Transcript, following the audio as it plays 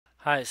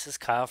Hi, this is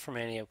Kyle from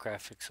Ante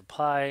Graphic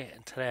Supply,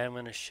 and today I'm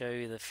going to show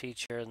you the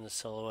feature in the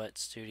Silhouette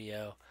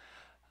Studio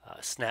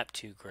Snap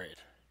to Grid.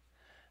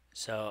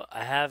 So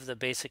I have the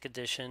basic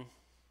edition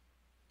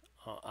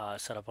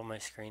set up on my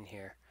screen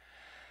here,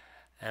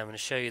 and I'm going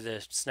to show you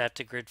the Snap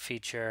to Grid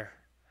feature,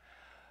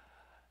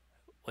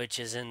 which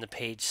is in the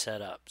page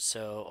setup.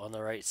 So on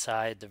the right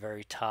side, the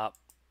very top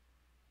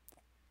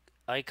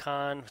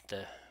icon with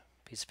the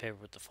piece of paper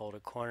with the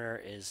folded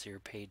corner is your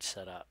page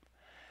setup.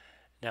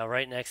 Now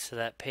right next to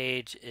that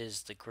page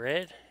is the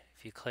grid.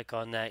 If you click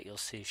on that, you'll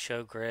see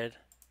Show Grid.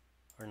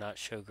 Or not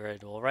show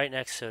grid. Well, right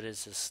next to it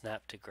is the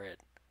snap to grid.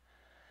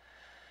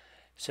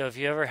 So if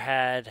you ever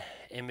had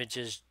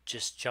images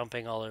just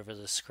jumping all over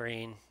the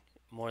screen,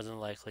 more than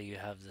likely you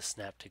have the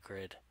snap to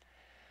grid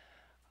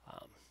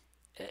um,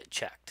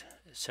 checked.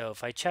 So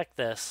if I check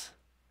this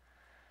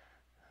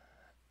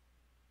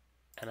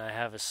and I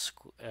have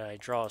I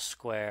draw a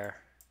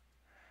square,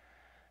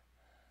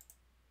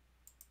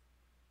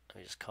 let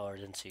me just color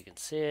it in so you can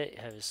see it.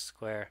 You have a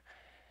square.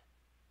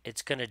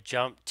 It's going to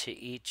jump to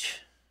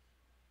each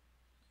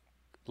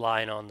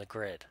line on the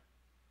grid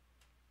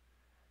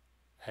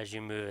as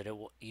you move it.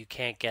 You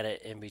can't get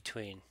it in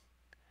between,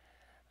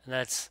 and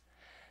that's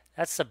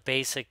the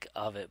basic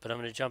of it, but I'm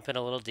going to jump in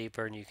a little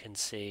deeper and you can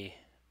see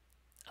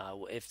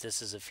if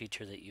this is a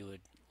feature that you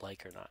would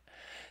like or not.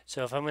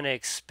 So if I'm going to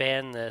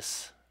expand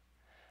this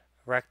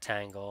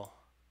rectangle,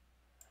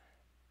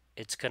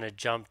 it's going to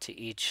jump to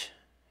each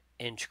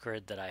inch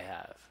grid that I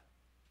have,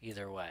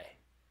 either way.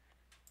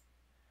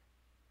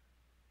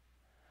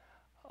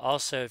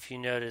 Also, if you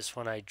notice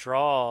when I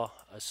draw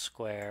a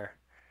square,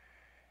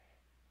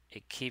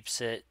 it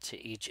keeps it to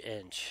each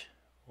inch,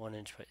 1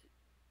 inch,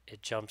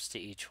 it jumps to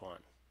each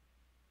one.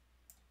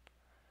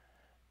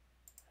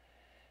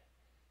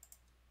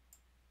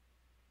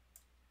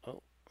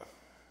 Oh,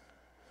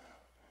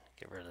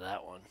 get rid of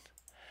that one.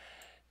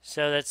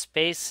 So that's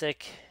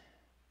basic.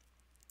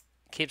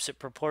 Keeps it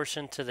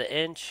proportioned to the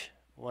inch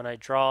when I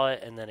draw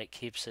it, and then it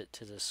keeps it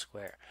to the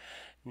square.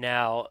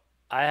 Now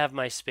I have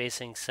my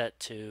spacing set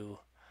to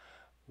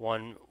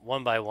one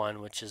by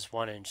one, which is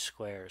 1 inch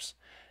squares.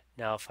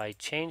 Now if I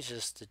change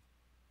this to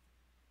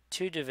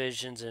 2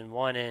 divisions in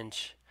 1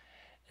 inch,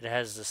 it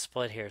has the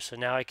split here. So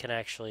now I can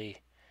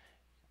actually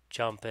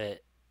jump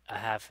it a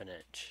half an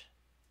inch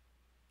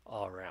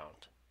all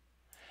around.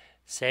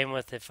 Same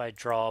with if I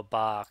draw a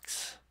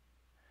box,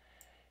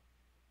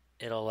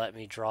 it'll let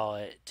me draw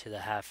it to the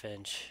half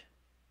inch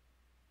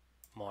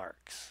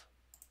marks.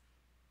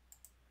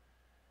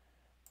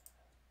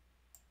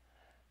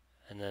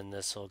 And then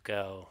this will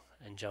go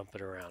and jump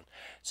it around.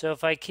 So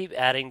if I keep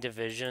adding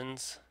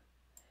divisions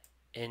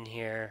in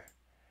here,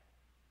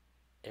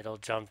 it'll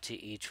jump to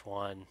each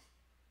one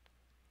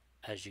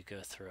as you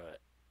go through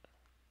it.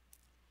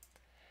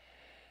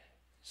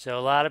 So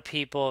a lot of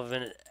people have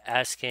been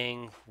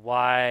asking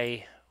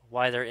why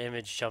their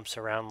image jumps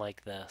around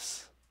like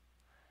this.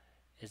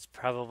 It's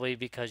probably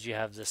because you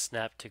have the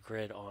snap to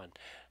grid on.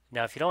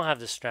 Now if you don't have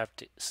the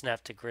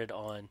snap to grid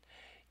on,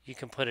 you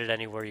can put it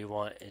anywhere you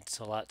want. It's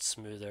a lot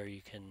smoother.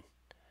 You can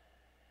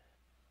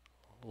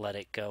let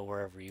it go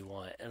wherever you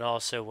want. And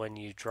also when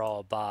you draw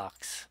a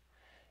box,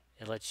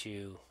 it lets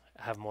you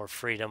have more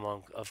freedom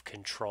of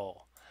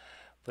control.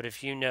 But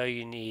if you know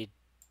you need,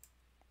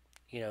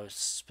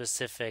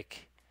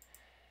 specific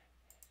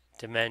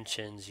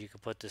dimensions, you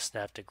could put the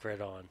snap to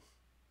grid on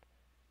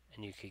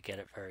and you could get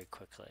it very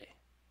quickly.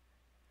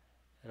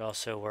 It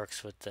also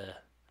works with the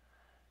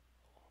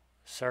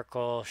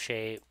circle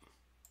shape.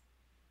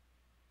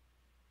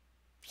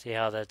 See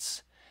how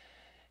that's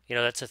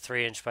a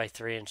 3 inch by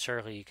 3 inch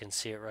circle. You can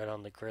see it right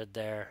on the grid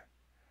there.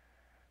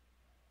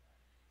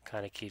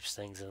 Kind of keeps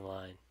things in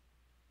line.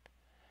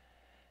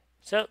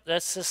 So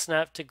that's the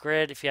snap to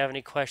grid. If you have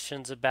any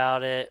questions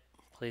about it,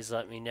 please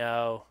let me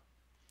know.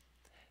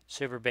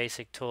 Super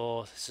basic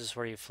tool. This is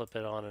where you flip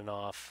it on and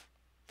off.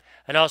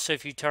 And also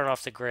if you turn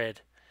off the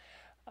grid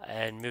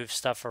and move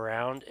stuff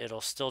around,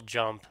 it'll still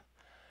jump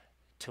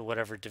to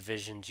whatever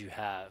divisions you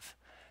have.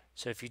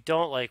 So if you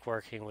don't like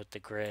working with the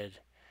grid,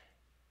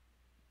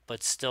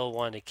 but still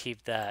want to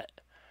keep that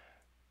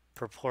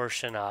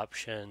proportion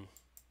option,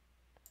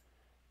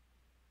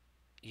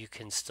 you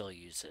can still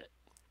use it.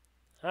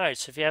 Alright,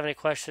 so if you have any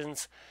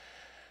questions,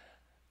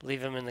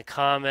 leave them in the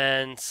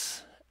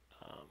comments.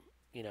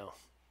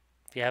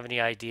 If you have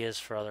any ideas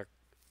for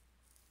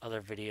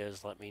other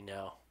videos, let me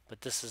know.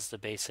 But this is the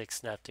basic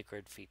snap to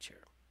grid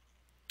feature.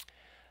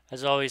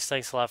 As always,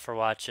 thanks a lot for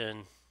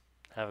watching.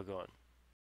 Have a good one.